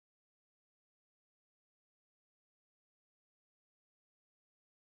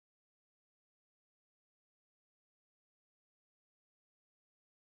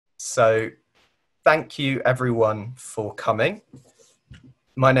So thank you everyone for coming.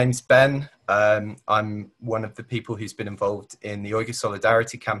 My name's Ben. I'm one of the people who's been involved in the Uyghur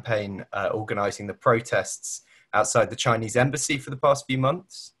Solidarity campaign, organising the protests outside the Chinese embassy for the past few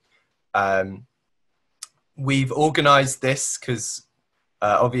months. We've organised this because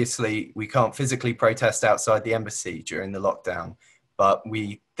obviously we can't physically protest outside the embassy during the lockdown, but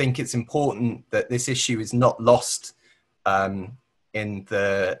we think it's important that this issue is not lost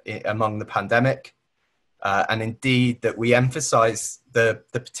among the pandemic, and indeed that we emphasize the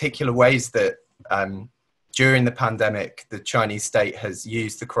particular ways that during the pandemic the Chinese state has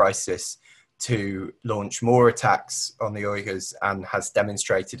used the crisis to launch more attacks on the Uyghurs and has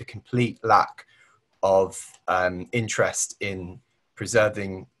demonstrated a complete lack of interest in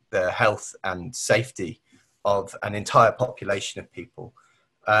preserving the health and safety of an entire population of people.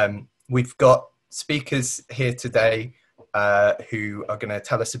 We've got speakers here today who are going to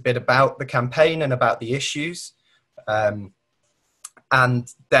tell us a bit about the campaign and about the issues. And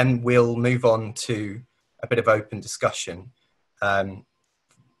then we'll move on to a bit of open discussion.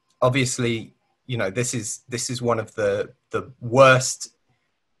 Obviously, you know, this is one of the worst,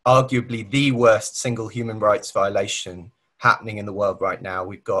 arguably the worst single human rights violation happening in the world right now.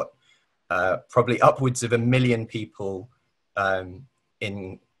 We've got probably upwards of 1 million people in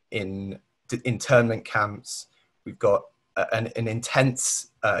internment camps. We've got an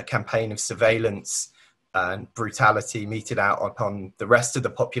intense campaign of surveillance and brutality meted out upon the rest of the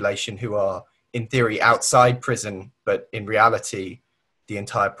population who are in theory outside prison, but in reality, the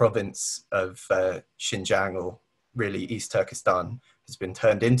entire province of Xinjiang, or really East Turkestan, has been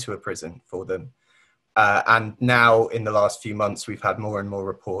turned into a prison for them. And now in the last few months, we've had more and more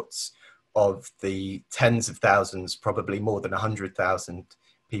reports of the tens of thousands, probably more than 100,000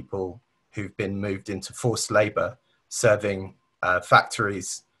 people who've been moved into forced labor, serving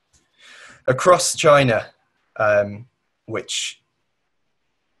factories across China, which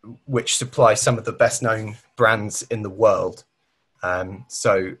supply some of the best known brands in the world.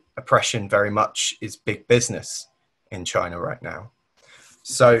 So oppression very much is big business in China right now.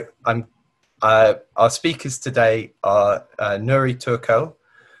 So our speakers today are Nury Turkel.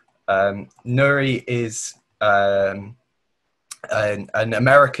 Nury is an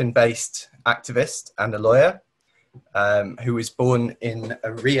American-based activist and a lawyer who was born in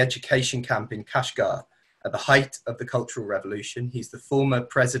a re-education camp in Kashgar at the height of the Cultural Revolution. He's the former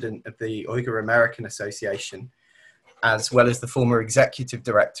president of the Uyghur American Association, as well as the former executive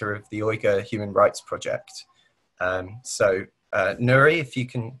director of the Uyghur Human Rights Project. Nury, if you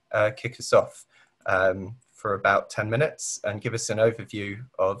can kick us off for about 10 minutes and give us an overview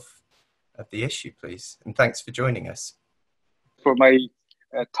of the issue, please. And thanks for joining us. For my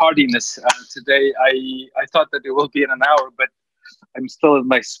tardiness today, I thought that it will be in an hour, but I'm still in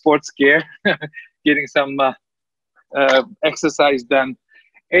my sports gear, getting some exercise done.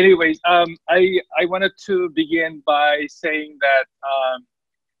 Anyways, I wanted to begin by saying that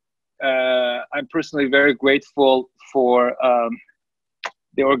I'm personally very grateful for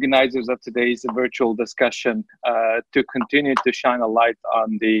the organizers of today's virtual discussion to continue to shine a light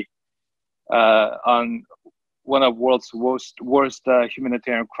on on one of the world's worst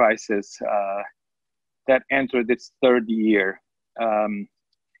humanitarian crisis that entered its third year. And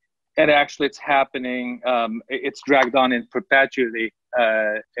actually it's happening, it's dragged on in perpetuity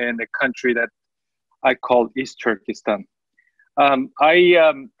in the country that I call East Turkestan.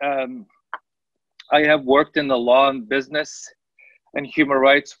 I have worked in the law and business and human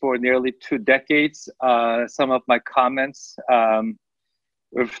rights for nearly 2 decades. Some of my comments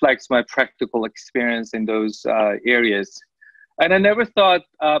reflects my practical experience in those areas. And I never thought,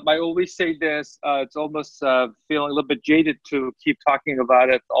 I always say this, it's almost feeling a little bit jaded to keep talking about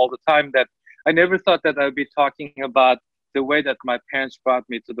it all the time, that I never thought that I'd be talking about the way that my parents brought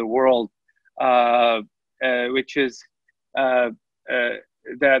me to the world, which is that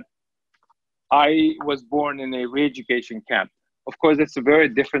I was born in a re-education camp. Of course, it's a very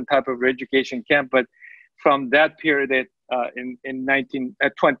different type of re-education camp, but from that period in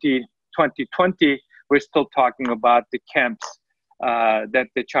 2020, we're still talking about the camps that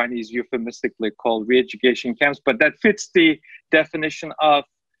the Chinese euphemistically call re-education camps, but that fits the definition of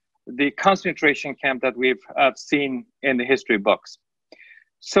the concentration camp that we've seen in the history books.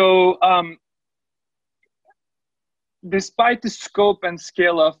 So despite the scope and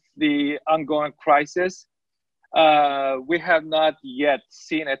scale of the ongoing crisis, we have not yet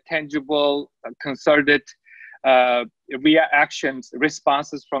seen a tangible, concerted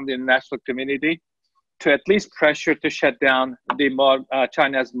responses from the international community to at least pressure to shut down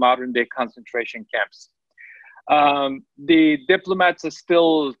China's modern day concentration camps. The diplomats are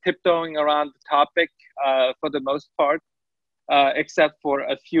still tiptoeing around the topic for the most part, except for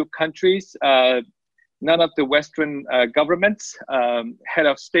a few countries. None of the Western governments, head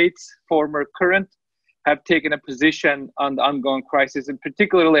of states, former, current, have taken a position on the ongoing crisis, and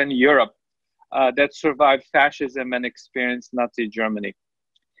particularly in Europe, that survived fascism and experienced Nazi Germany.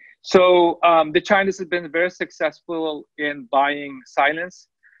 So the Chinese have been very successful in buying silence,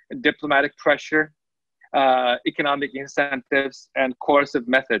 diplomatic pressure, economic incentives, and coercive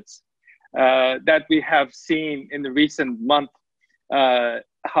methods that we have seen in the recent month,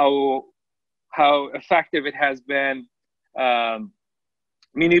 how effective it has been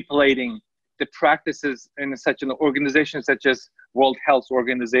manipulating the practices in such an organization such as World Health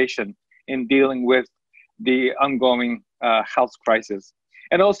Organization in dealing with the ongoing health crisis.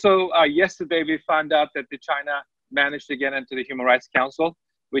 And also yesterday we found out that China managed to get into the Human Rights Council,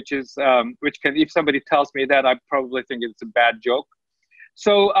 which is if somebody tells me that, I probably think it's a bad joke.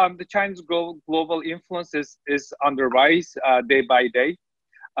 So the Chinese global influence is on the rise day by day.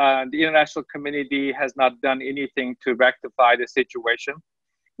 The international community has not done anything to rectify the situation.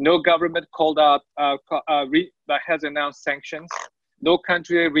 No government has announced sanctions. No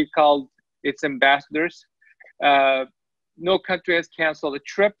country recalled its ambassadors. No country has canceled a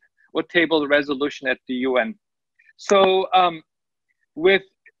trip or tabled a resolution at the UN. So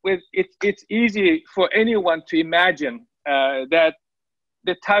it's easy for anyone to imagine that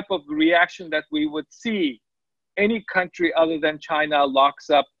the type of reaction that we would see any country other than China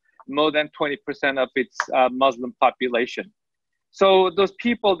locks up more than 20% of its Muslim population. So those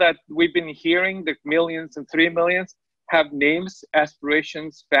people that we've been hearing, the millions and 3 millions, have names,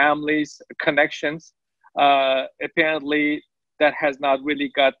 aspirations, families, connections. Apparently, that has not really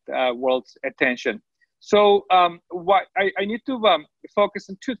got world's attention. So I need to focus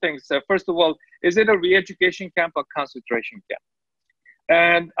on two things. First of all, is it a re-education camp or concentration camp?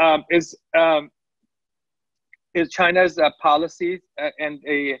 And is China's policies and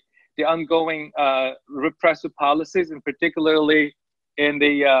the ongoing repressive policies, and particularly in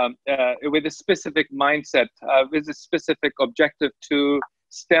with a specific mindset, with a specific objective to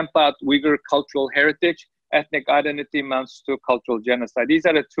stamp out Uyghur cultural heritage, ethnic identity, amounts to cultural genocide? These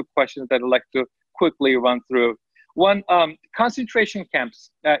are the two questions that I'd like to quickly run through. One, concentration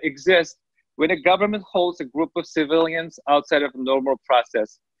camps exist when a government holds a group of civilians outside of a normal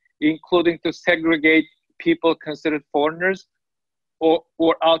process, including to segregate people considered foreigners or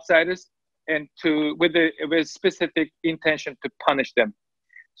outsiders, and with a specific intention to punish them.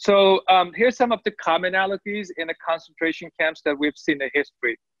 So here's some of the commonalities in the concentration camps that we've seen in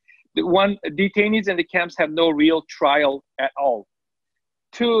history. One, detainees in the camps have no real trial at all.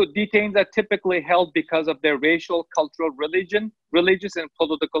 Two, detainees are typically held because of their racial, cultural, religious, and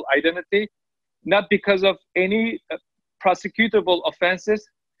political identity, not because of any prosecutable offenses,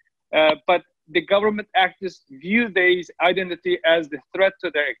 but the government actors view these identity as the threat to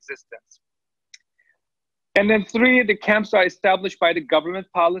their existence. And then three, the camps are established by the government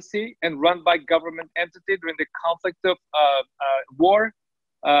policy and run by government entity during the conflict of war,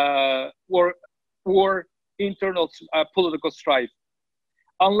 internal political strife.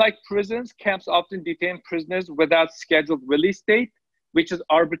 Unlike prisons, camps often detain prisoners without scheduled release date, which is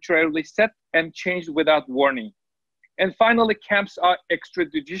arbitrarily set and changed without warning. And finally, camps are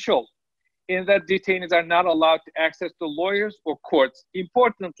extrajudicial, in that detainees are not allowed to access to lawyers or courts.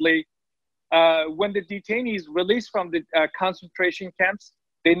 Importantly, when the detainees released from the concentration camps,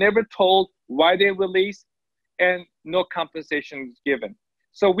 they never told why they released, and no compensation is given.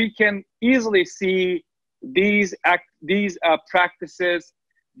 So we can easily see these practices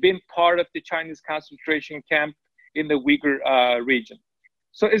being part of the Chinese concentration camp in the Uyghur region.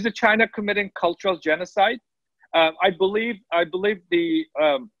 So is the China committing cultural genocide? I believe the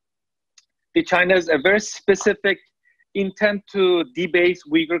China has a very specific intent to debase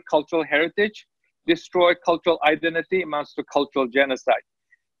Uyghur cultural heritage, destroy cultural identity, amounts to cultural genocide.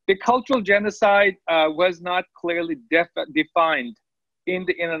 The cultural genocide was not clearly defined in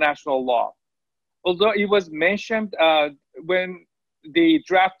the international law, although it was mentioned when the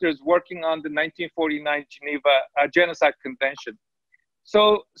drafters working on the 1949 Geneva Genocide Convention.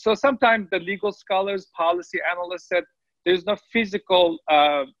 So sometimes the legal scholars, policy analysts said there's no physical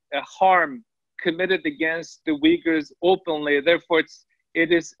harm committed against the Uyghurs openly. Therefore,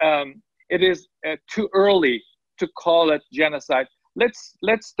 it is too early to call it genocide.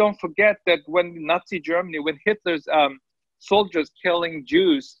 Let's don't forget that when Nazi Germany, when Hitler's soldiers killing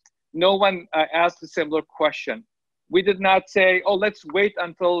Jews, no one asked a similar question. We did not say, oh, let's wait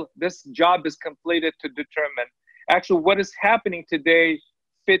until this job is completed to determine. Actually, what is happening today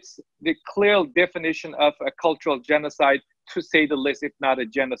fits the clear definition of a cultural genocide, to say the least, if not a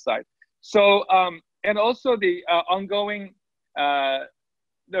genocide. So, and also the ongoing, the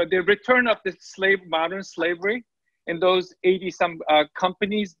return of the modern slavery in those 80-some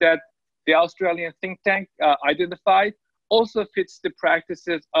companies that the Australian think tank identified also fits the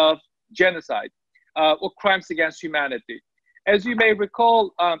practices of genocide or crimes against humanity. As you may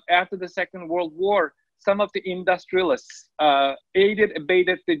recall, after the Second World War, some of the industrialists aided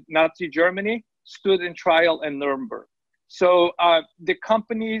the Nazi Germany, stood in trial in Nuremberg. So the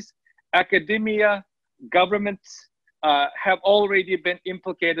companies, academia, governments have already been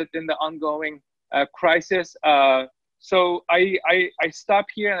implicated in the ongoing crisis. So I stop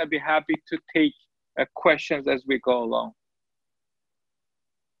here, and I'd be happy to take questions as we go along.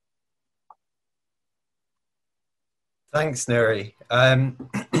 Thanks, Nury.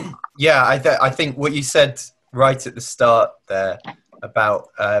 Yeah, I think what you said right at the start there about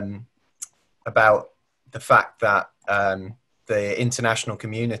the fact that the international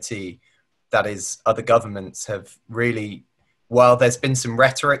community, that is other governments, have really, while there's been some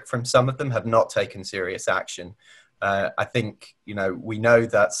rhetoric from some of them, have not taken serious action. I think, you know, we know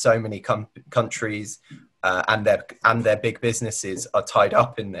that so many countries and their big businesses are tied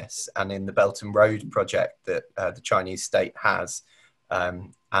up in this and in the Belt and Road project that the Chinese state has,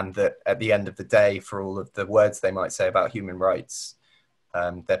 and that at the end of the day, for all of the words they might say about human rights,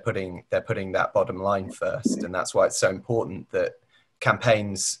 they're putting that bottom line first, and that's why it's so important that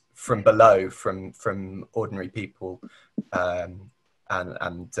campaigns from below, from ordinary people, and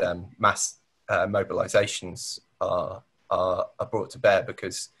mass mobilizations are brought to bear,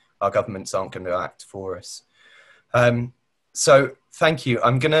 because our governments aren't going to act for us. So thank you.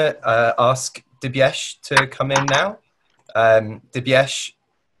 I'm going to ask Dibyesh to come in now. Dibyesh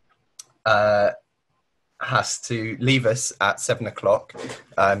has to leave us at 7 o'clock.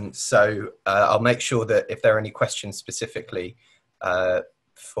 So I'll make sure that if there are any questions specifically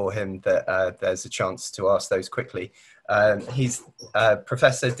for him, that there's a chance to ask those quickly. He's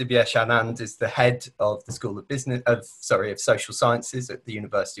Professor Dibyesh Anand is the head of the School of of Social Sciences at the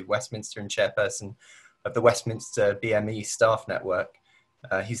University of Westminster and chairperson of the Westminster BME Staff Network.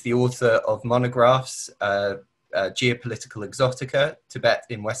 He's the author of monographs, Geopolitical Exotica, Tibet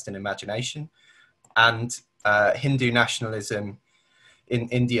in Western Imagination, and Hindu Nationalism in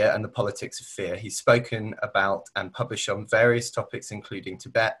India and the Politics of Fear. He's spoken about and published on various topics, including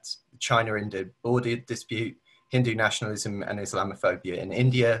Tibet, the China-India border dispute, Hindu nationalism and Islamophobia in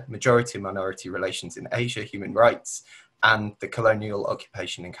India, majority-minority relations in Asia, human rights, and the colonial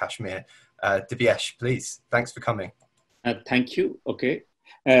occupation in Kashmir. Dibyesh, please, thanks for coming. Thank you. Okay.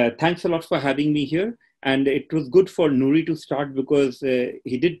 Thanks a lot for having me here. And it was good for Nury to start, because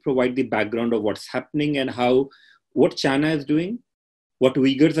he did provide the background of what's happening and what China is doing, what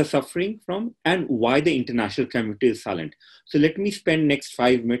Uyghurs are suffering from, and why the international community is silent. So let me spend next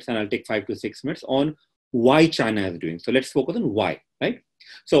 5 minutes, and I'll take 5 to 6 minutes, on why China is doing. So let's focus on why, right?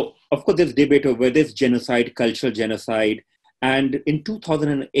 So of course, there's debate over whether it's genocide, cultural genocide. And in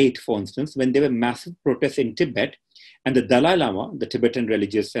 2008, for instance, when there were massive protests in Tibet, and the Dalai Lama, the Tibetan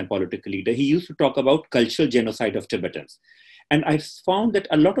religious and political leader, he used to talk about cultural genocide of Tibetans. And I found that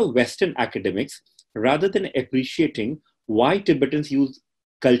a lot of Western academics, rather than appreciating why Tibetans use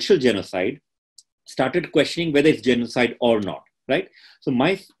cultural genocide, started questioning whether it's genocide or not, right? So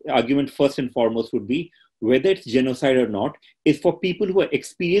my argument first and foremost would be, whether it's genocide or not is for people who are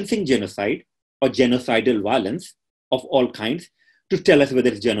experiencing genocide or genocidal violence of all kinds to tell us whether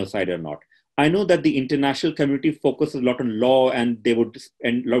it's genocide or not. I know that the international community focuses a lot on law, and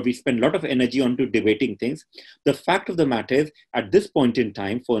we spend a lot of energy onto debating things. The fact of the matter is, at this point in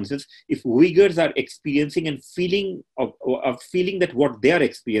time, for instance, if Uyghurs are experiencing and feeling that what they are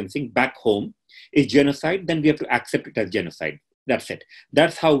experiencing back home is genocide, then we have to accept it as genocide. That's it.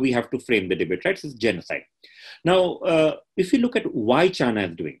 That's how we have to frame the debate, right? It's genocide. Now, if you look at why China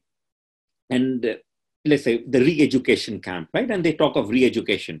is doing, and let's say the re-education camp, right? And they talk of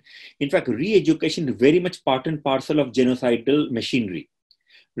re-education. In fact, re-education is very much part and parcel of genocidal machinery.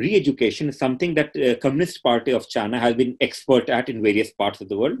 Re-education is something that the Communist Party of China has been expert at in various parts of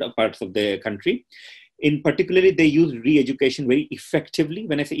the world, parts of the country. In particularly, they use re-education very effectively.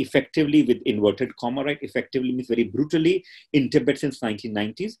 When I say effectively with inverted comma, right? Effectively means very brutally in Tibet since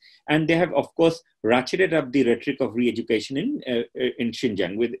 1990s. And they have, of course, ratcheted up the rhetoric of re-education in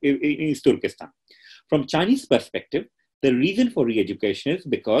Xinjiang, in East Turkestan. From Chinese perspective, the reason for re-education is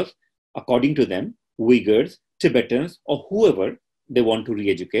because, according to them, Uyghurs, Tibetans, or whoever they want to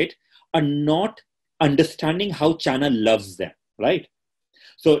re-educate are not understanding how China loves them, right?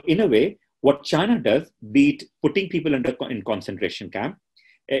 So in a way, what China does, be it putting people in concentration camp,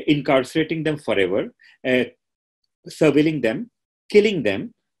 incarcerating them forever, surveilling them, killing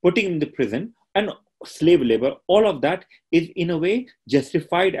them, putting them in the prison, and slave labor, all of that is in a way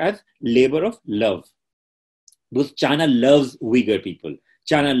justified as labor of love. Because China loves Uyghur people.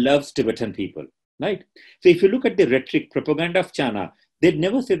 China loves Tibetan people, right? So if you look at the rhetoric, propaganda of China, they'd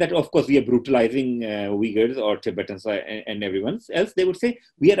never say that, of course, we are brutalizing Uyghurs or Tibetans and everyone else. They would say,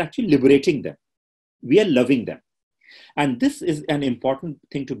 we are actually liberating them. We are loving them. And this is an important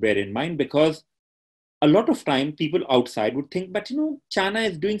thing to bear in mind, because a lot of time people outside would think, but China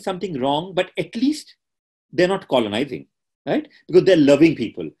is doing something wrong, but at least they're not colonizing, right? Because they're loving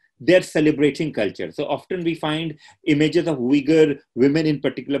people. They're celebrating culture. So often we find images of Uyghur women in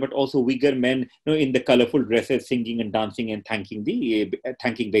particular, but also Uyghur men, in the colorful dresses, singing and dancing and thanking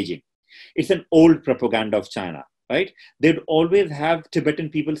Beijing. It's an old propaganda of China, right? They'd always have Tibetan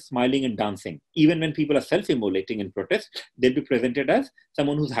people smiling and dancing. Even when people are self-immolating in protest, they'll be presented as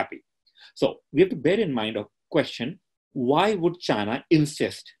someone who's happy. So we have to bear in mind a question: why would China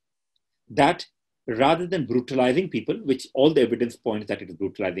insist that rather than brutalizing people, which all the evidence points that it is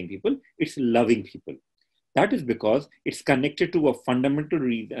brutalizing people, it's loving people? That is because it's connected to a fundamental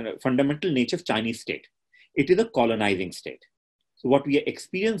nature of Chinese state. It is a colonizing state. So what we are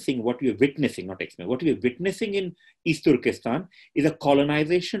experiencing, what we are witnessing, what we are witnessing in East Turkestan is a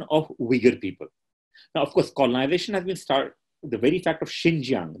colonization of Uyghur people. Now, of course, colonization has been started. The very fact of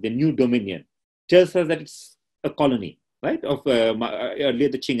Xinjiang, the new dominion, tells us that it's a colony, right, of earlier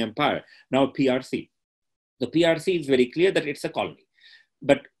the Qing Empire, now PRC. The PRC is very clear that it's a colony.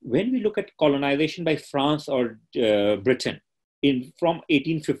 But when we look at colonization by France or Britain from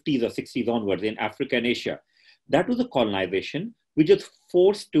 1850s or 60s onwards in Africa and Asia, that was a colonization which was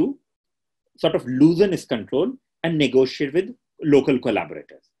forced to sort of loosen its control and negotiate with local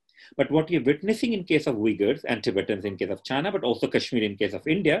collaborators. But what we are witnessing in case of Uyghurs and Tibetans in case of China, but also Kashmir in case of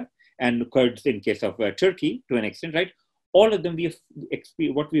India and Kurds in case of Turkey to an extent, right? All of them,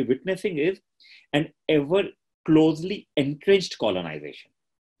 what we are witnessing is an ever closely entrenched colonization.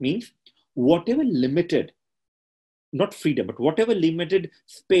 Means whatever limited, not freedom, but whatever limited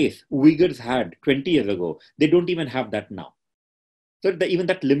space Uyghurs had 20 years ago, they don't even have that now. So even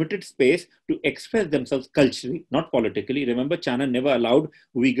that limited space to express themselves culturally, not politically. Remember, China never allowed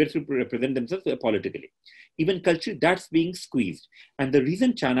Uyghurs to represent themselves politically. Even culturally, that's being squeezed. And the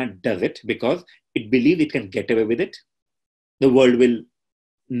reason China does it, because it believes it can get away with it. The world will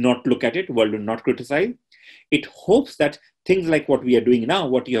not look at it, world will not criticize. It hopes that things like what we are doing now,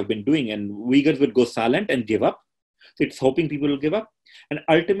 what you have been doing, and Uyghurs would go silent and give up. So it's hoping people will give up. And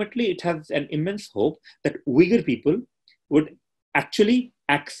ultimately, it has an immense hope that Uyghur people would actually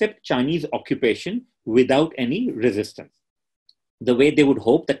accept Chinese occupation without any resistance, the way they would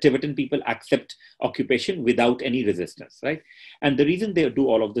hope that Tibetan people accept occupation without any resistance, right? And the reason they do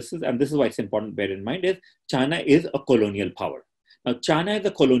all of this is, and this is why it's important to bear in mind, is China is a colonial power. Now, China is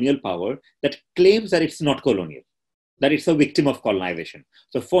a colonial power that claims that it's not colonial, that it's a victim of colonization.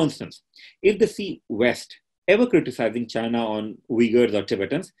 So for instance, if they see West ever criticizing China on Uyghurs or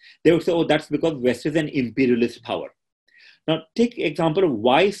Tibetans, they would say, oh, that's because West is an imperialist power. Now, take example of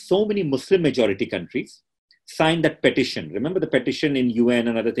why so many Muslim majority countries signed that petition. Remember the petition in UN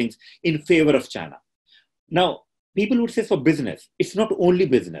and other things in favor of China. Now, people would say for business. It's not only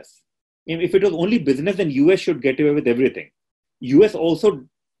business. If it was only business, then US should get away with everything. US also,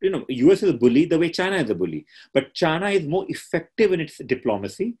 US is a bully the way China is a bully. But China is more effective in its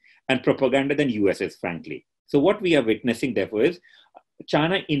diplomacy and propaganda than US is, frankly. So what we are witnessing, therefore, is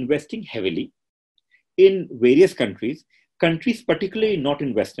China investing heavily in various countries particularly not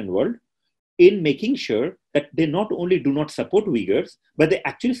in Western world, in making sure that they not only do not support Uyghurs, but they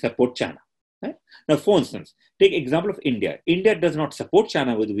actually support China. Right? Now, for instance, take example of India. India does not support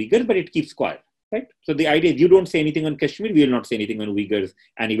China with Uyghurs, but it keeps quiet. Right? So the idea is you don't say anything on Kashmir, we will not say anything on Uyghurs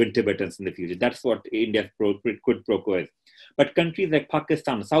and even Tibetans in the future. That's what India's quid pro quo is. But countries like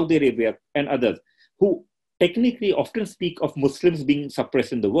Pakistan, Saudi Arabia, and others who technically often speak of Muslims being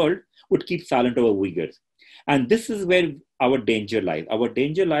suppressed in the world would keep silent over Uyghurs. And this is where our danger lies. Our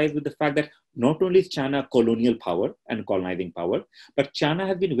danger lies with the fact that not only is China a colonial power and colonizing power, but China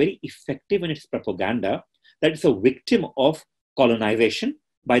has been very effective in its propaganda that it's a victim of colonization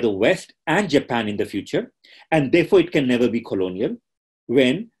by the West and Japan in the future, and therefore it can never be colonial,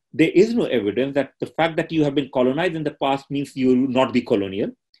 when there is no evidence that the fact that you have been colonized in the past means you will not be colonial.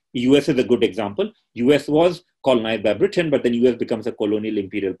 US is a good example. US was colonized by Britain, but then US becomes a colonial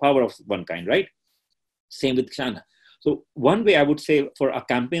imperial power of one kind, right? Same with China. So one way I would say for our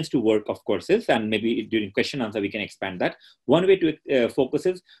campaigns to work, of course, is, and maybe during question answer, we can expand that. One way to focus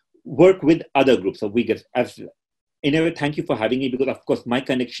is work with other groups of Uyghurs. As in a way, thank you for having me, because of course my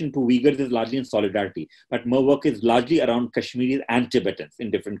connection to Uyghurs is largely in solidarity, but my work is largely around Kashmiris and Tibetans in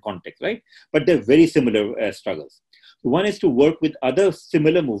different contexts, right? But they're very similar struggles. One is to work with other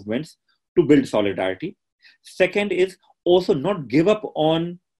similar movements to build solidarity. Second is also not give up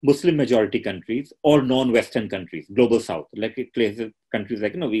on Muslim majority countries or non-Western countries, global South, like places, countries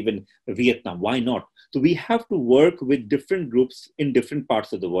like, even Vietnam. Why not? So we have to work with different groups in different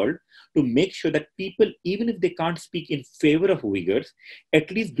parts of the world to make sure that people, even if they can't speak in favor of Uyghurs,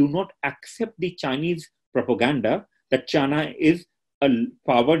 at least do not accept the Chinese propaganda that China is a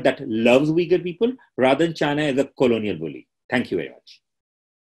power that loves Uyghur people rather than China as a colonial bully. Thank you very much.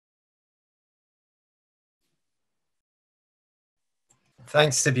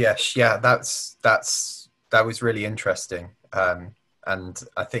 Thanks, Dibyesh. Yeah, that was really interesting, and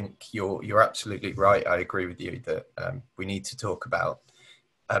I think you're absolutely right. I agree with you that we need to talk about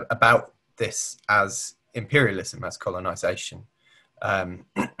this as imperialism, as colonization. I'm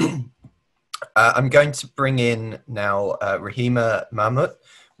going to bring in now Rahima Mahmut.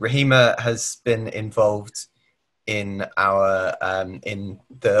 Rahima has been involved in our in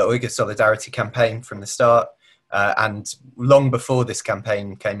the Uyghur Solidarity campaign from the start. And long before this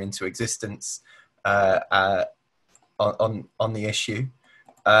campaign came into existence on the issue.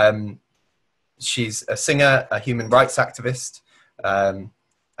 She's a singer, a human rights activist, an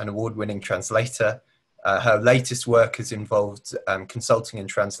award-winning translator. Her latest work has involved consulting and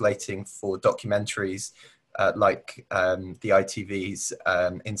translating for documentaries like the ITV's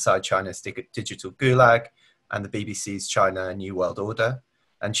Inside China's Digital Gulag and the BBC's China New World Order.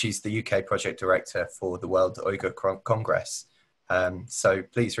 And she's the UK project director for the World Uyghur Congress. So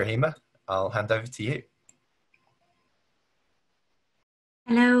please, Rahima, I'll hand over to you.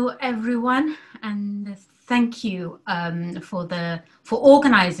 Hello, everyone, and thank you for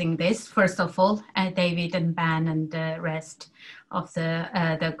organizing this. First of all, David and Ben and the rest of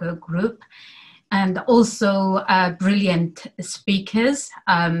the group, and also brilliant speakers,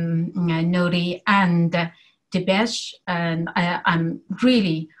 Nury and Dibyesh, and I'm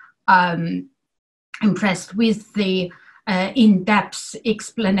really impressed with the in-depth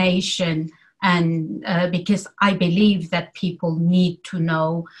explanation, and because I believe that people need to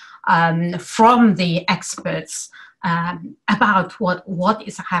know from the experts about what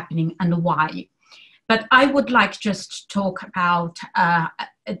is happening and why. But I would like just to talk about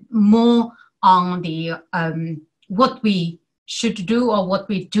more on the what we should do or what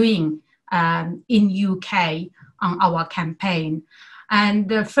we're doing in UK on our campaign.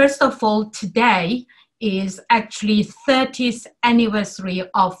 And first of all, today is actually 30th anniversary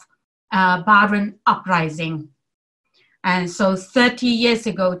of Bahrain uprising. And so 30 years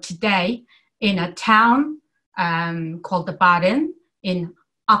ago today, in a town called the Bahrain in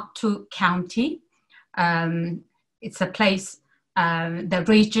Aktu County, it's a place, the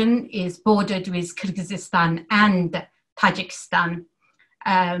region is bordered with Kyrgyzstan and Tajikistan.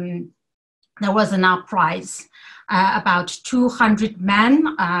 There was an uprising. About 200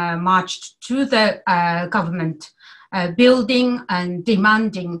 men marched to the government building and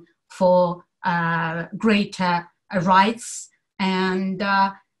demanding for greater rights and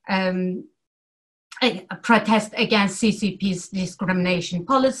a protest against CCP's discrimination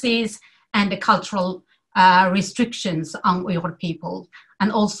policies and the cultural restrictions on Uyghur people,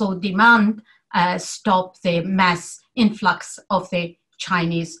 and also demand stop the mass influx of the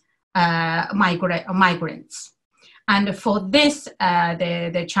Chinese migrants. And for this,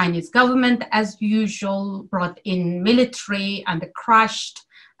 the Chinese government, as usual, brought in military and crushed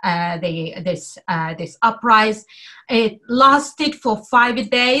this uprising. It lasted for 5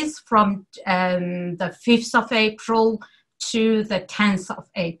 days, from the 5th of April to the 10th of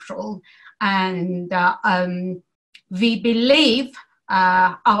April. And we believe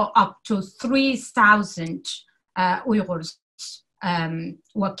up to 3,000 Uyghurs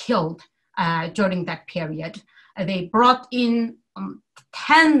were killed during that period. They brought in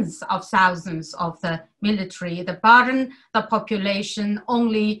tens of thousands of the military. The Bahrain, the population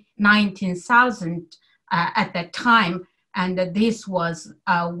only 19,000 at that time, and this was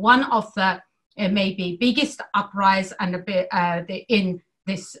one of the maybe biggest uprising and in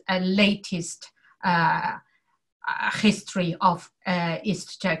this latest history of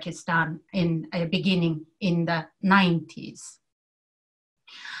East Turkestan in beginning in the 90s.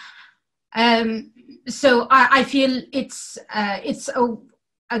 So I feel it's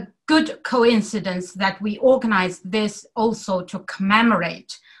a good coincidence that we organized this also to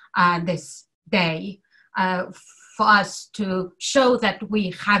commemorate this day, for us to show that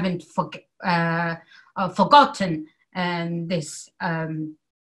we haven't forgotten this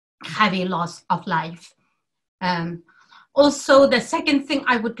heavy loss of life. Also, the second thing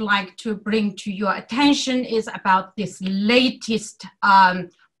I would like to bring to your attention is about this latest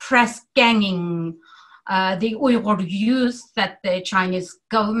press ganging, the Uyghur youth that the Chinese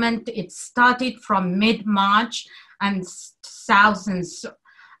government, it started from mid-March, and thousands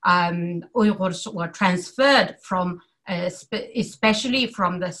Uyghurs were transferred from, especially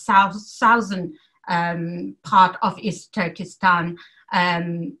from the southern part of East Turkestan,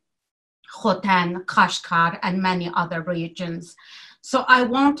 Khotan, Kashgar, and many other regions. So I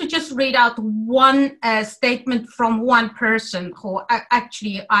want to just read out one statement from one person who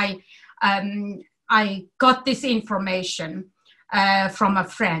actually I got this information from a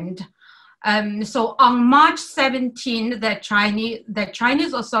friend. So on March 17, the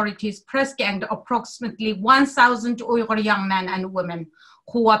Chinese authorities press ganged approximately 1,000 Uyghur young men and women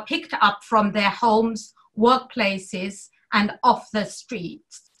who were picked up from their homes, workplaces, and off the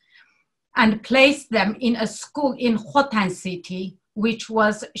streets, and placed them in a school in Khotan city, which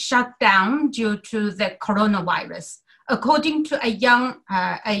was shut down due to the coronavirus. According to a young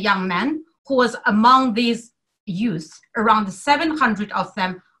man who was among these youth, around 700 of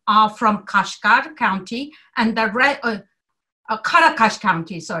them are from Kashgar County and the Karakash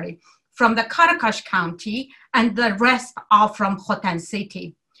County, from the Karakash County, and the rest are from Khotan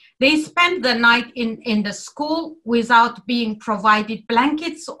city. They spent the night in the school without being provided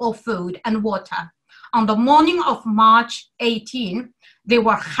blankets or food and water. On the morning of March 18, they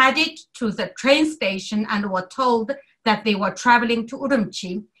were headed to the train station and were told that they were traveling to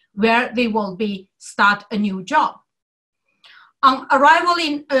Urumqi, where they will start a new job. On arrival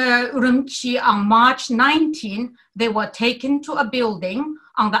in Urumqi on March 19, they were taken to a building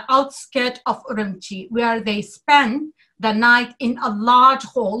on the outskirts of Urumqi, where they spent the night in a large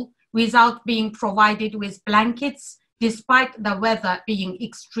hall without being provided with blankets, despite the weather being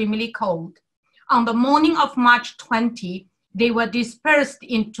extremely cold. On the morning of March 20, they were dispersed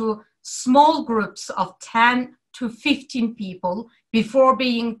into small groups of 10 to 15 people before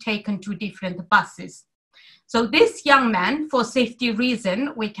being taken to different buses. So this young man, for safety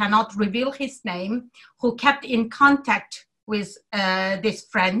reason, we cannot reveal his name, who kept in contact with this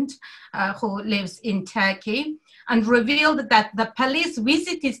friend who lives in Turkey, and revealed that the police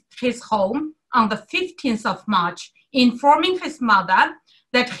visited his home on the 15th of March, informing his mother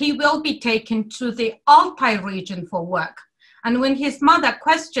that he will be taken to the Altai region for work. And when his mother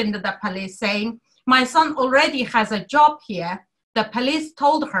questioned the police, saying, "My son already has a job here," the police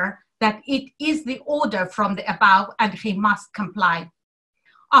told her that it is the order from the above and he must comply.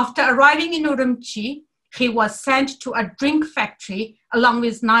 After arriving in Urumqi, he was sent to a drink factory along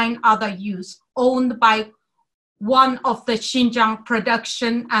with 9 other youths owned by one of the Xinjiang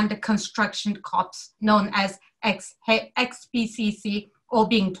production and construction corps known as XPCC or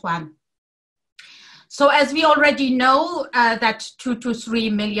Bingtuan. So as we already know, that 2 to 3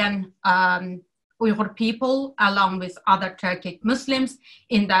 million Uyghur people, along with other Turkic Muslims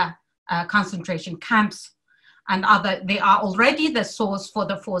in the concentration camps, and they are already the source for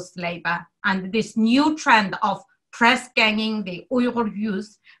the forced labor. And this new trend of press ganging the Uyghur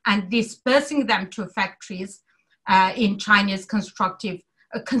youth and dispersing them to factories in Chinese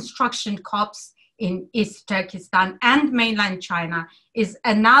construction corps in East Turkestan and mainland China is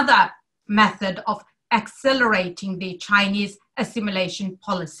another method of accelerating the Chinese assimilation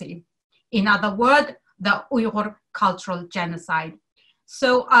policy. In other words, the Uyghur cultural genocide.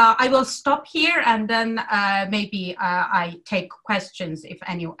 So I will stop here, and then maybe I take questions if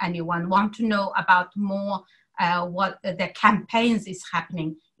anyone want to know about more what the campaigns is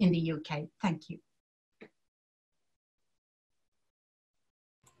happening in the UK. Thank you.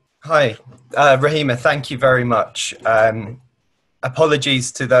 Hi, Rahima, thank you very much.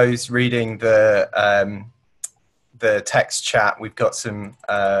 Apologies to those reading the text chat. We've got some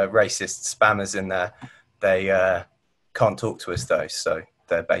racist spammers in there. They can't talk to us though, so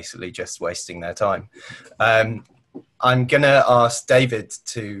they're basically just wasting their time. I'm gonna ask David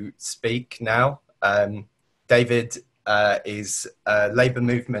to speak now. David is a labour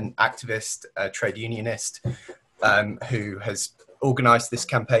movement activist, a trade unionist, who has organised this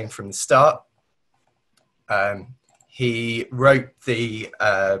campaign from the start. He wrote the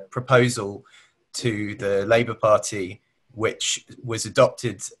proposal to the Labour Party, which was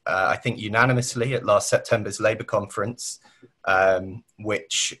adopted, I think, unanimously at last September's Labour conference,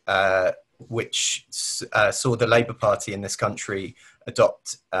 which saw the Labour Party in this country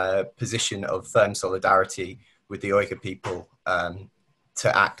adopt a position of firm solidarity with the Uyghur people to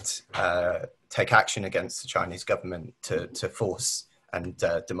take action against the Chinese government to force and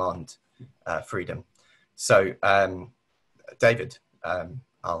demand freedom. So, David,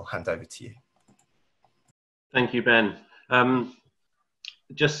 I'll hand over to you. Thank you, Ben. Yeah,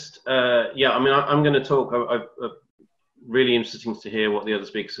 I mean, I'm going to talk. Really interesting to hear what the other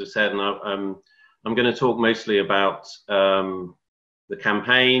speakers have said, and I'm going to talk mostly about the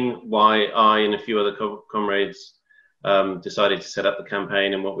campaign, why I and a few other comrades decided to set up the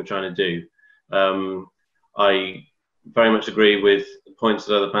campaign, and what we're trying to do. I very much agree with the points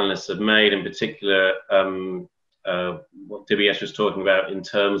that other panelists have made, in particular what Dibyesh was talking about in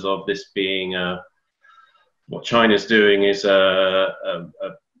terms of this being what China's doing is a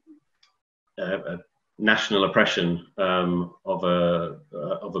national oppression of a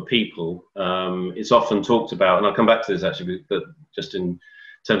people. It's often talked about, and I'll come back to this actually, but just in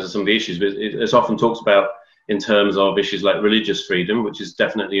terms of some of the issues, but it's often talked about in terms of issues like religious freedom, which is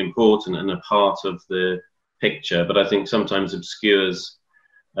definitely important and a part of the picture, but I think sometimes obscures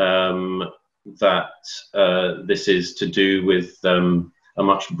that this is to do with a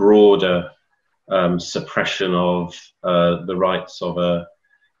much broader suppression of the rights of a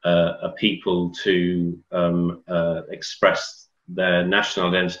people to express their national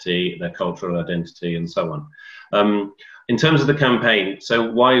identity, their cultural identity, and so on. In terms of the campaign,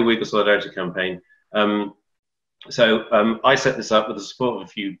 so why Uyghur Solidarity Campaign? I set this up with the support of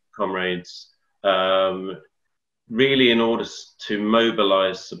a few comrades, really in order to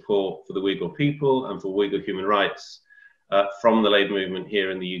mobilize support for the Uyghur people and for Uyghur human rights from the labour movement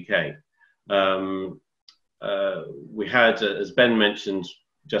here in the UK. We had, as Ben mentioned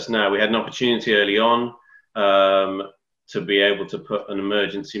just now, we had an opportunity early on to be able to put an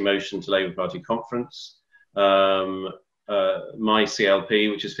emergency motion to Labour Party conference. My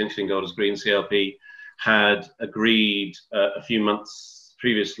CLP, which is Finchley Golders Green CLP, had agreed a few months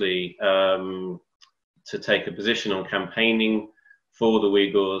previously to take a position on campaigning for the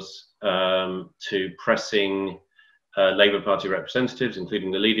Uyghurs, to pressing Labour Party representatives, including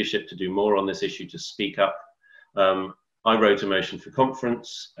the leadership, to do more on this issue, to speak up. I wrote a motion for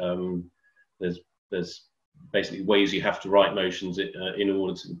conference. There's basically ways you have to write motions in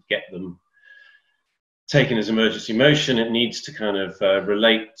order to get them taken as emergency motion. It needs to kind of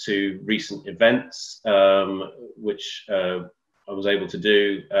relate to recent events, which I was able to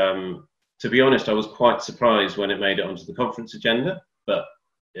do. To be honest, I was quite surprised when it made it onto the conference agenda, but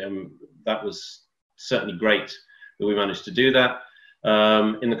that was certainly great that we managed to do that.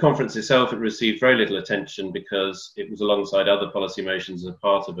 In the conference itself, it received very little attention because it was alongside other policy motions as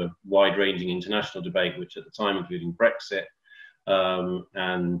part of a wide-ranging international debate, which at the time including Brexit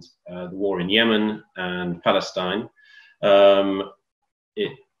and the war in Yemen and Palestine.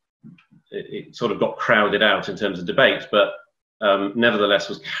 It sort of got crowded out in terms of debate, but nevertheless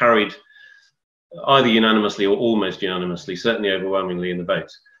was carried either unanimously or almost unanimously, certainly overwhelmingly in the vote.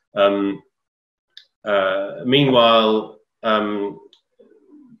 Meanwhile,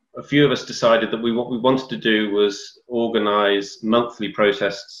 a few of us decided that what we wanted to do was organize monthly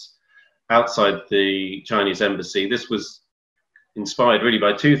protests outside the Chinese embassy. This was inspired really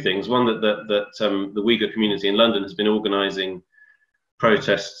by two things. One, that the Uyghur community in London has been organizing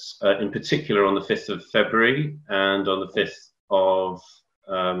protests, in particular on the 5th of February and on the 5th of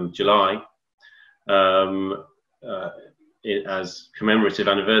July, as commemorative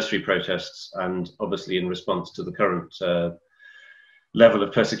anniversary protests, and obviously in response to the current level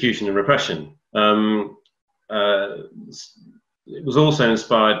of persecution and repression. It was also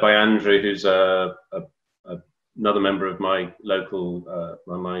inspired by Andrew, who's another member of my local,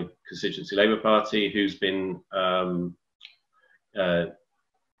 my constituency Labour Party, who's been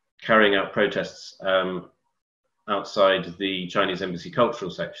carrying out protests outside the Chinese Embassy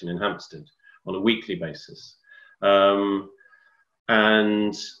Cultural Section in Hampstead on a weekly basis.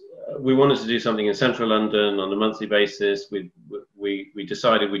 And we wanted to do something in central London on a monthly basis. We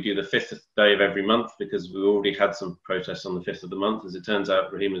decided we'd do the 5th day of every month because we already had some protests on the 5th of the month. As it turns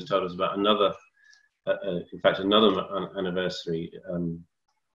out, Rahima has told us about another, in fact, another anniversary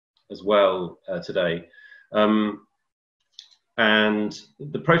as well today. And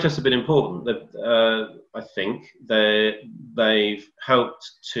the protests have been important. I think they've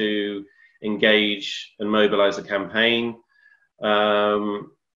helped to engage and mobilize a campaign.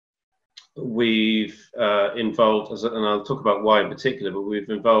 We've involved, and I'll talk about why in particular, but we've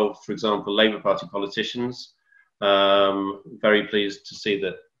involved, for example, Labour Party politicians. Very pleased to see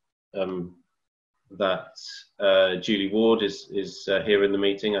that Julie Ward is here in the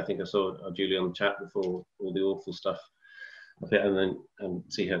meeting. I think I saw Julie on the chat before all the awful stuff and then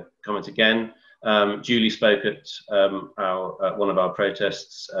see her comment again. Julie spoke at one of our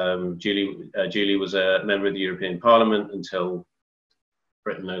protests. Julie was a member of the European Parliament until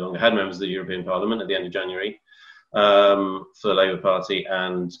Britain no longer had members of the European Parliament at the end of January for the Labour Party,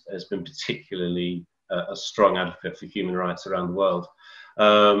 and has been particularly a strong advocate for human rights around the world.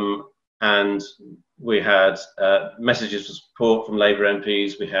 And we had messages of support from Labour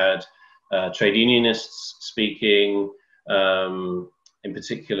MPs. We had trade unionists speaking, in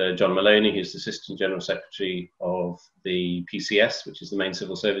particular John Maloney, who's the Assistant General Secretary of the PCS, which is the main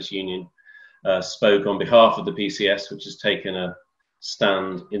civil service union, spoke on behalf of the PCS, which has taken a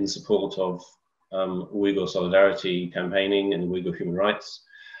stand in support of Uyghur solidarity campaigning and Uyghur human rights.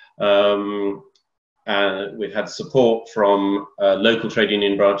 And we've had support from local trade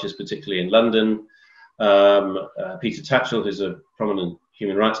union branches, particularly in London. Peter Tatchell, who's a prominent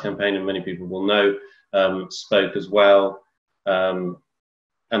human rights campaigner, many people will know, spoke as well.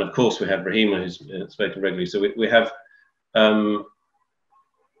 And of course, we have Rahima, who's spoken regularly. So we have,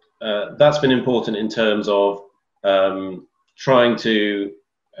 that's been important in terms of trying to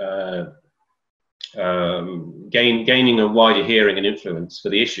gaining a wider hearing and influence for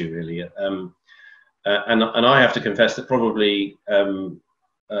the issue, really. And I have to confess that probably 2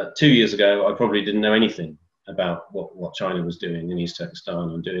 years ago, I probably didn't know anything about what China was doing in East Turkestan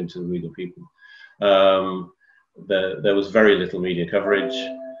and doing to the Uyghur people. There was very little media coverage.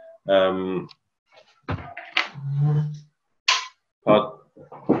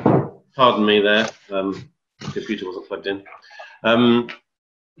 Pardon me there, the computer wasn't plugged in.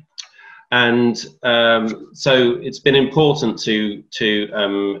 So it's been important to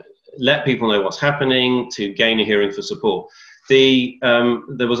let people know what's happening, to gain a hearing for support.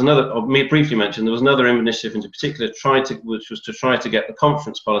 There was another, me briefly mentioned, there was another initiative in particular, which was to try to get the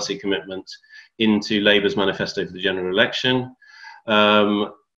conference policy commitment into Labour's manifesto for the general election.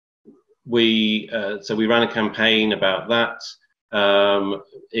 So we ran a campaign about that.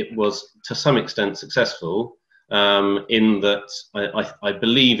 It was to some extent successful, in that I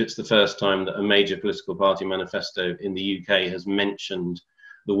believe it's the first time that a major political party manifesto in the UK has mentioned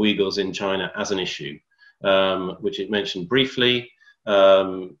the Uyghurs in China as an issue, which it mentioned briefly.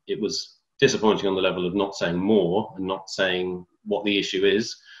 It was disappointing on the level of not saying more and not saying what the issue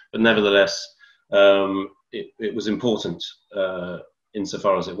is, but nevertheless, it was important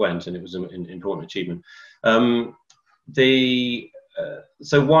insofar as it went, and it was an important achievement.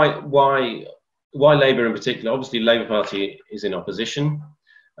 So why Labour in particular? Obviously, Labour Party is in opposition,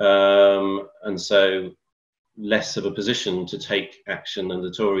 and so less of a position to take action than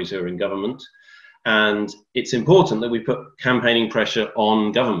the Tories who are in government. And it's important that we put campaigning pressure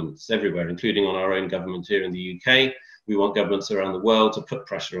on governments everywhere, including on our own government here in the UK. We want governments around the world to put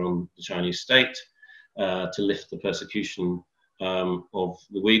pressure on the Chinese state to lift the persecution of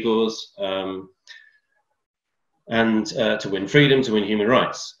the Uyghurs, and to win freedom, to win human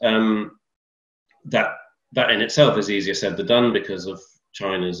rights. That in itself is easier said than done because of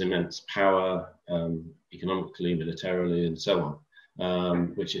China's immense power, economically, militarily, and so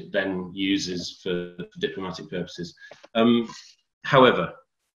on, which it then uses for diplomatic purposes. However,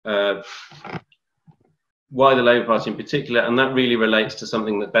 why the Labour Party in particular? And that really relates to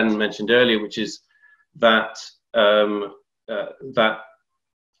something that Ben mentioned earlier, which is that that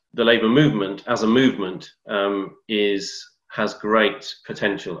the Labour movement, as a movement, has great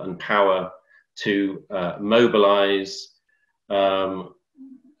potential and power to mobilise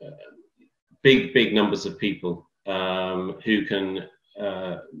big numbers of people who can,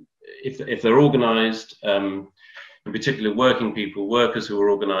 if they're organised, in particular working people, workers who are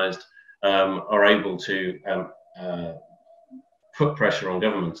organised, are able to put pressure on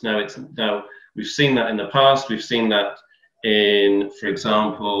governments. Now we've seen that in the past. We've seen that in, for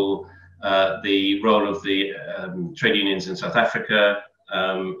example, the role of the trade unions in South Africa,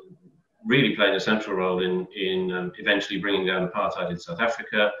 really playing a central role in eventually bringing down apartheid in South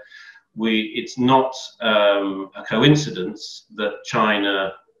Africa. It's not a coincidence that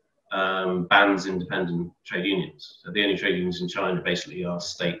China bans independent trade unions. So the only trade unions in China basically are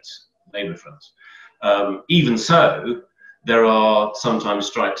state labour fronts. Even so, there are sometimes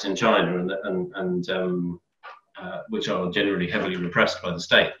strikes in China, and which are generally heavily repressed by the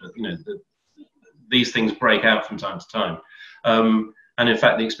state. But these things break out from time to time. And in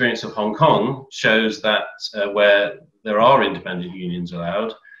fact, the experience of Hong Kong shows that where there are independent unions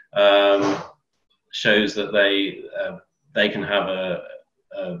allowed, shows that they can have a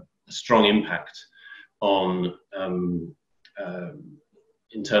strong impact on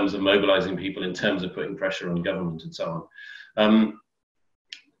in terms of mobilizing people, in terms of putting pressure on government and so on.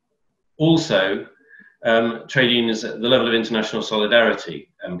 Also, trade unions at the level of international solidarity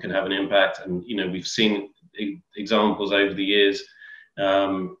can have an impact, and we've seen examples over the years.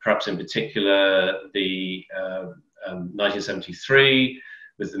 Perhaps in particular the 1973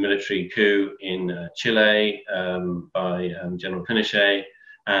 with the military coup in Chile by General Pinochet,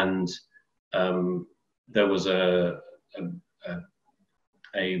 and there was a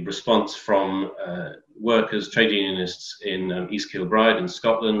response from workers, trade unionists in East Kilbride in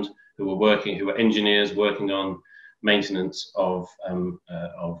Scotland, who were engineers working on maintenance of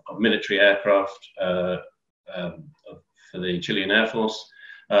military aircraft for the Chilean Air Force,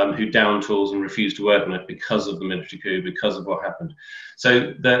 who downed tools and refused to work on it because of the military coup, because of what happened.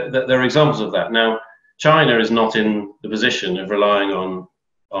 So there are examples of that. Now, China is not in the position of relying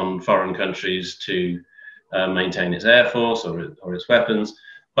on foreign countries to maintain its air force or its weapons,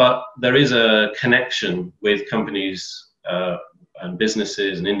 but there is a connection with companies and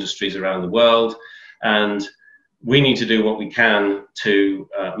businesses and industries around the world, and we need to do what we can to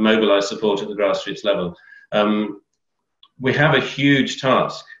mobilize support at the grassroots level. We have a huge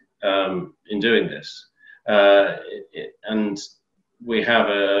task in doing this, and we have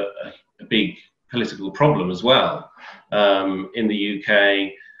a big political problem as well in the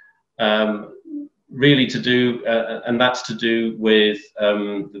UK, really to do, and that's to do with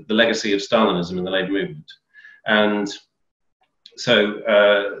the legacy of Stalinism in the labour movement. And so,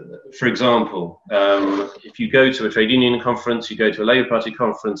 for example, if you go to a trade union conference, you go to a Labour Party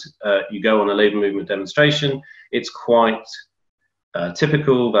conference, you go on a labour movement demonstration, it's quite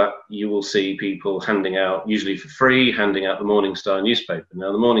typical that you will see people handing out, usually for free, handing out the Morning Star newspaper.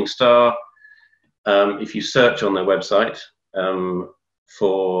 Now, the Morning Star, if you search on their website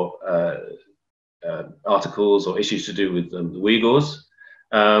for articles or issues to do with the Uyghurs,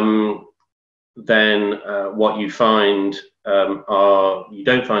 then what you find you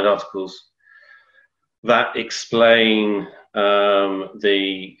don't find articles that explain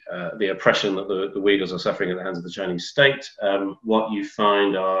the oppression that the Uyghurs are suffering at the hands of the Chinese state. What you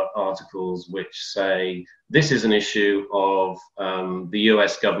find are articles which say this is an issue of the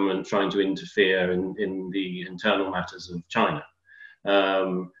US government trying to interfere in the internal matters of China.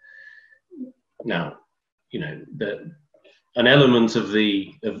 Now, you know, an element of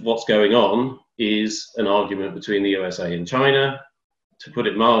what's going on is an argument between the USA and China. To put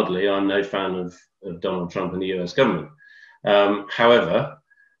it mildly, I'm no fan of Donald Trump and the US government. However,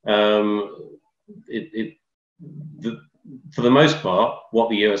 for the most part, what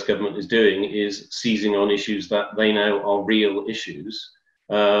the US government is doing is seizing on issues that they know are real issues,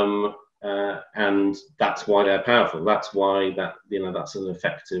 and that's why they're powerful. That's why that's an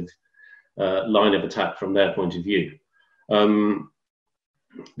effective line of attack from their point of view.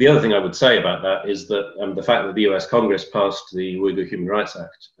 The other thing I would say about that is that the fact that the US Congress passed the Uyghur Human Rights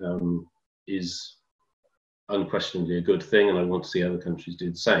Act is unquestionably a good thing, and I want to see other countries do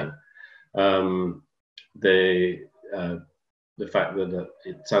the same. The fact that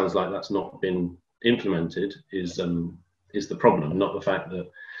it sounds like that's not been implemented is the problem, not the fact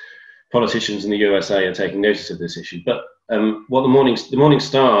that politicians in the USA are taking notice of this issue. But what the Morning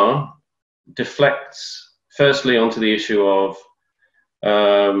Star deflects firstly onto the issue of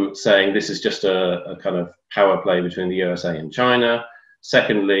saying this is just a kind of power play between the USA and China.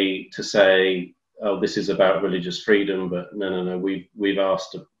 Secondly, to say, oh, this is about religious freedom, but no, we've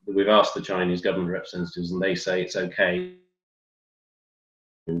asked the Chinese government representatives, and they say it's okay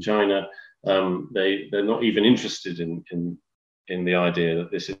in China. They're not even interested in the idea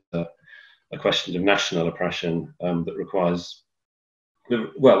that this is a question of national oppression that requires,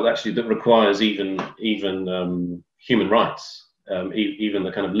 that requires even human rights. Even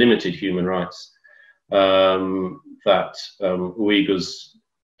the kind of limited human rights that Uyghurs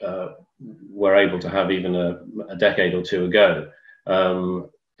were able to have even a decade or two ago,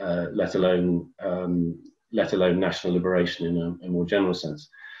 let alone national liberation in a more general sense.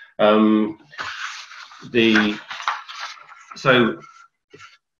 So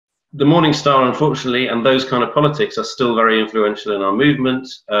the Morning Star, unfortunately, and those kind of politics are still very influential in our movement.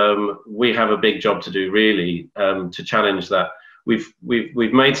 We have a big job to do, really, to challenge that. We've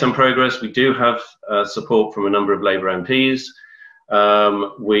made some progress. We do have support from a number of Labour MPs.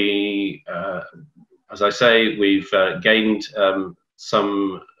 As I say, we've gained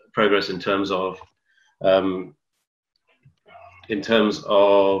some progress in terms of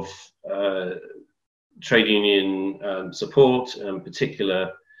trade union support, in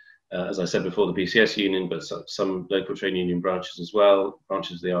particular, as I said before, the BCS union, but some local trade union branches as well,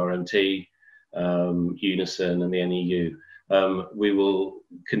 branches of the RMT, Unison, and the NEU. We will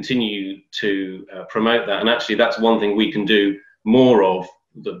continue to promote that, and actually that's one thing we can do more of.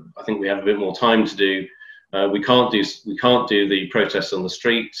 I think we have a bit more time to do. We can't do the protests on the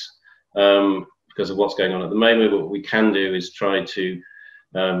street because of what's going on at the moment. What we can do is try to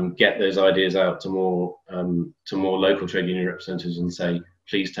get those ideas out to more local trade union representatives and say,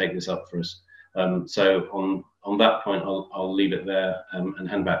 please take this up for us. So on that point, I'll leave it there and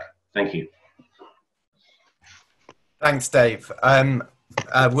hand back. Thank you. Thanks, Dave.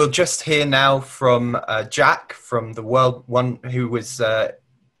 We'll just hear now from Jack from the World One, who was the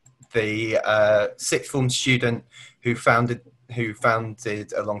sixth form student who founded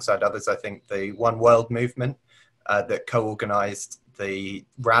alongside others, I think, the One World movement that co-organized the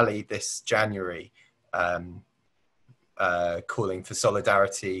rally this January, calling for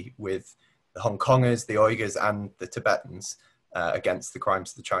solidarity with the Hong Kongers, the Uyghurs, and the Tibetans against the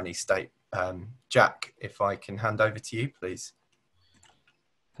crimes of the Chinese state. Jack, if I can hand over to you, please.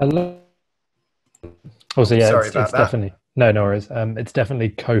 Hello. Also, yeah, Sorry it's about that. Definitely, no worries. It's definitely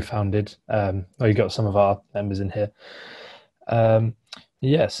co-founded. You got some of our members in here.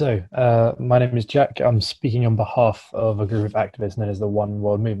 Yeah, so my name is Jack. I'm speaking on behalf of a group of activists known as the One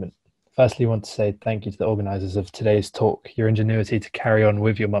World Movement. Firstly, I want to say thank you to the organisers of today's talk. Your ingenuity to carry on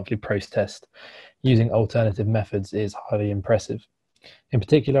with your monthly protest using alternative methods is highly impressive. In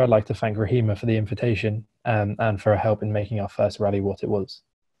particular, I'd like to thank Rahima for the invitation and for her help in making our first rally what it was.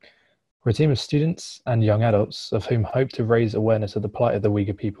 We're a team of students and young adults of whom hope to raise awareness of the plight of the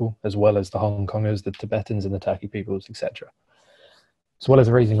Uyghur people, as well as the Hong Kongers, the Tibetans and the Turkic peoples, etc. As well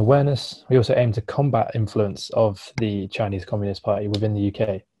as raising awareness, we also aim to combat influence of the Chinese Communist Party within the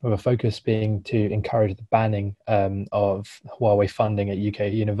UK, with a focus being to encourage the banning of Huawei funding at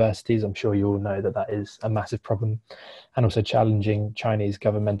UK universities. I'm sure you all know that that is a massive problem, and also challenging Chinese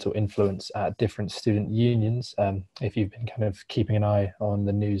governmental influence at different student unions. If you've been kind of keeping an eye on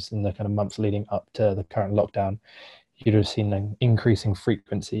the news in the kind of months leading up to the current lockdown, you'd have seen an increasing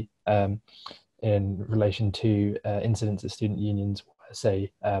frequency in relation to incidents at student unions.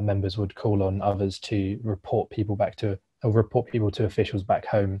 Say members would call on others to report people to officials back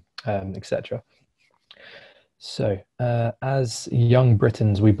home, etc. So as young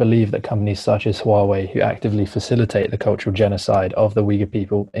Britons, we believe that companies such as Huawei, who actively facilitate the cultural genocide of the Uyghur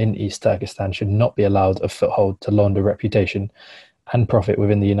people in East Turkestan, should not be allowed a foothold to launder reputation and profit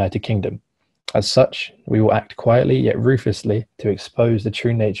within the United Kingdom. As such, we will act quietly yet ruthlessly to expose the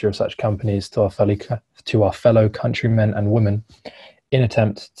true nature of such companies to our fellow countrymen and women, in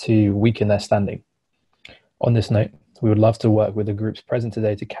attempt to weaken their standing. On this note, we would love to work with the groups present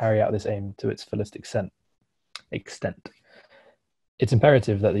today to carry out this aim to its fullest extent. It's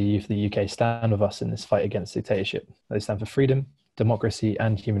imperative that the youth of the UK stand with us in this fight against dictatorship. They stand for freedom, democracy,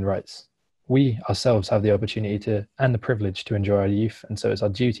 and human rights. We ourselves have the opportunity to and the privilege to enjoy our youth, and so it's our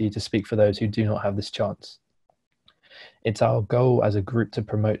duty to speak for those who do not have this chance. It's our goal as a group to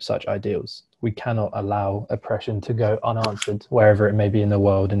promote such ideals. We cannot allow oppression to go unanswered wherever it may be in the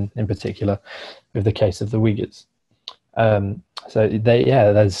world, and in particular with the case of the Uyghurs.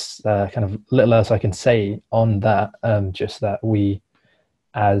 There's kind of little else I can say on that, just that we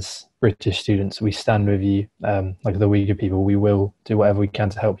as British students, we stand with you, like the Uyghur people. We will do whatever we can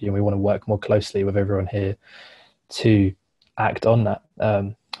to help you, and we want to work more closely with everyone here to act on that.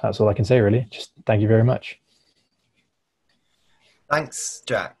 That's all I can say, really. Just thank you very much. Thanks,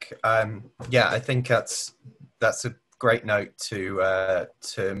 Jack. Yeah, I think that's a great note to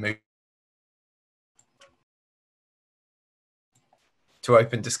move to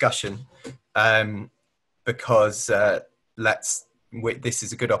open discussion, because this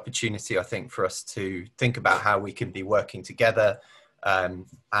is a good opportunity, I think, for us to think about how we can be working together and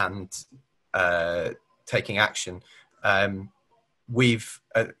taking action. We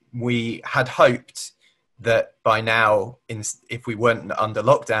had hoped that by now, if we weren't under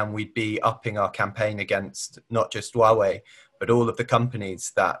lockdown, we'd be upping our campaign against not just Huawei, but all of the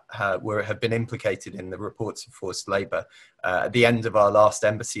companies that have been implicated in the reports of forced labour. At the end of our last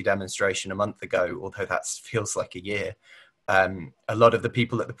embassy demonstration a month ago, although that feels like a year, a lot of the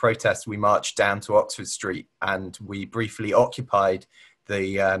people at the protest, we marched down to Oxford Street and we briefly occupied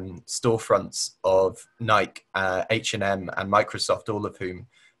the storefronts of Nike, H&M and Microsoft, all of whom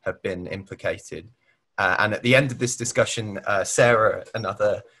have been implicated. And at the end of this discussion, Sarah,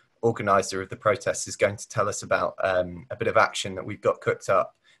 another organizer of the protest, is going to tell us about a bit of action that we've got cooked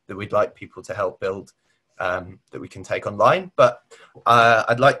up that we'd like people to help build, that we can take online. But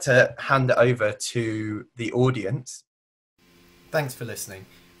I'd like to hand it over to the audience. Thanks for listening.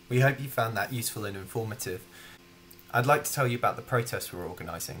 We hope you found that useful and informative. I'd like to tell you about the protest we're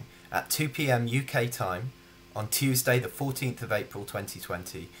organising. At 2 p.m. UK time, on Tuesday the 14th of April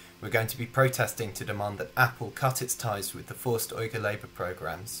 2020, we're going to be protesting to demand that Apple cut its ties with the forced Uyghur labour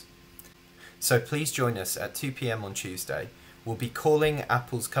programmes. So please join us at 2 p.m. on Tuesday. We'll be calling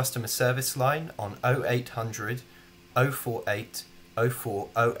Apple's customer service line on 0800 048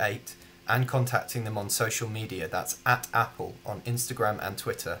 0408 and contacting them on social media. That's at Apple on Instagram and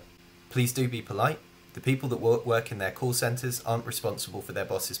Twitter. Please do be polite The people that work in their call centres aren't responsible for their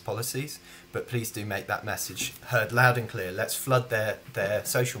bosses' policies, but please do make that message heard loud and clear. Let's flood their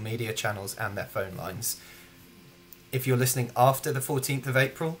social media channels and their phone lines. If you're listening after the 14th of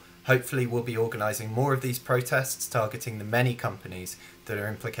April, hopefully we'll be organising more of these protests targeting the many companies that are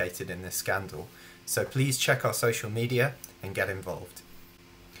implicated in this scandal. So please check our social media and get involved.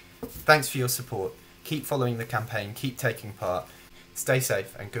 Thanks for your support. Keep following the campaign, keep taking part. Stay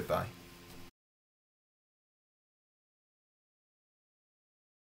safe and goodbye.